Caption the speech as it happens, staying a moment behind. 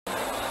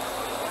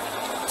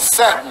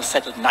set. And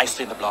settled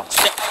nicely in the blocks.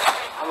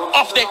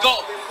 Off they go.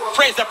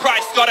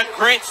 Fraser-Pryce got a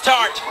great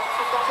start.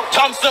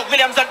 Thompson,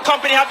 Williams and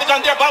company have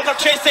begun their bout of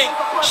chasing.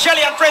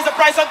 Shelly-Ann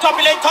Fraser-Pryce on top.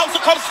 Elaine Thompson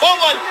comes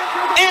forward.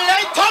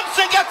 Elaine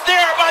Thompson gets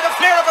there by the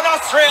flare of an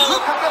nostril.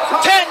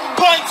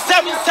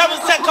 10.77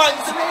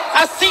 seconds.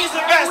 A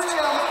season best.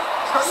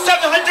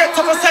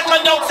 700th of a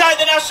second outside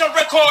the national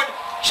record.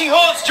 She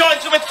holds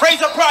joints with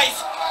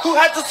Fraser-Pryce, who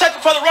had to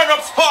settle for the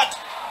runner-up spot.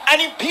 An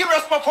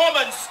imperious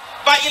performance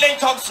by Elaine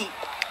Thompson.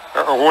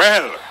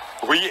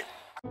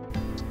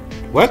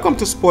 Welcome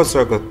to Sports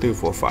Circle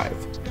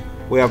 345.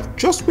 We have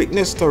just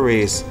witnessed a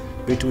race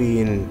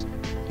between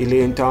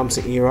Elaine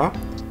Thompson-herah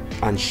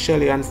and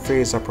Shelly-Ann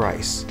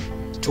Fraser-Pryce,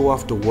 two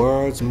of the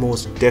world's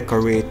most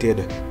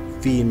decorated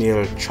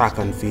female track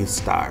and field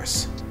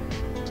stars.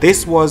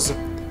 This was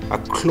a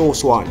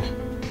close one.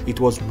 It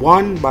was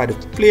won by the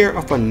flare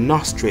of a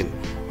nostril,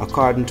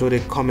 according to the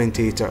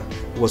commentator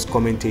who was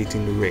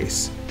commentating the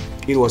race.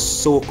 It was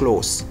so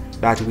close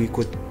that we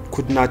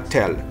could not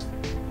tell.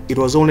 It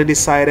was only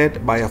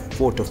decided by a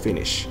photo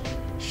finish.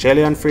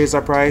 Shelly-Ann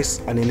Fraser-Pryce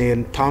and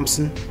Elaine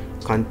Thompson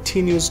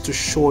continues to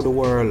show the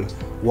world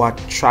what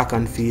track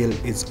and field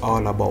is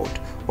all about,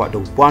 what the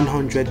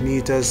 100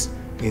 meters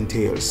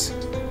entails.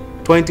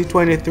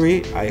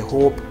 2023, I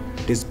hope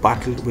this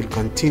battle will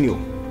continue.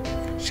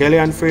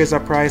 Shelly-Ann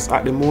Fraser-Pryce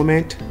at the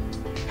moment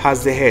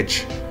has the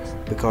edge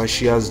because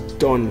she has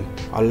done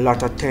a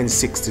lot of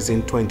 1060s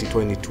in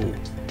 2022.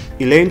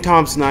 Elaine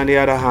Thompson, on the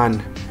other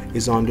hand,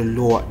 is on the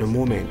low at the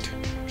moment.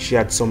 She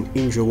had some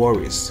injury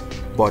worries,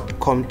 but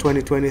come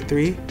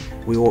 2023,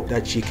 we hope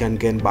that she can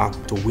get back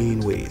to winning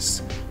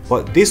ways.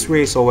 But this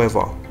race,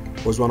 however,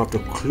 was one of the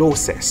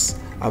closest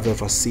I've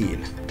ever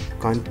seen.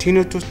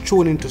 Continue to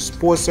tune into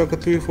Sports Circle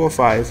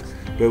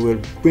 345, where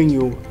we'll bring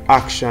you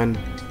action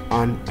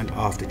on and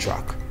off the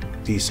track.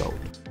 Peace out.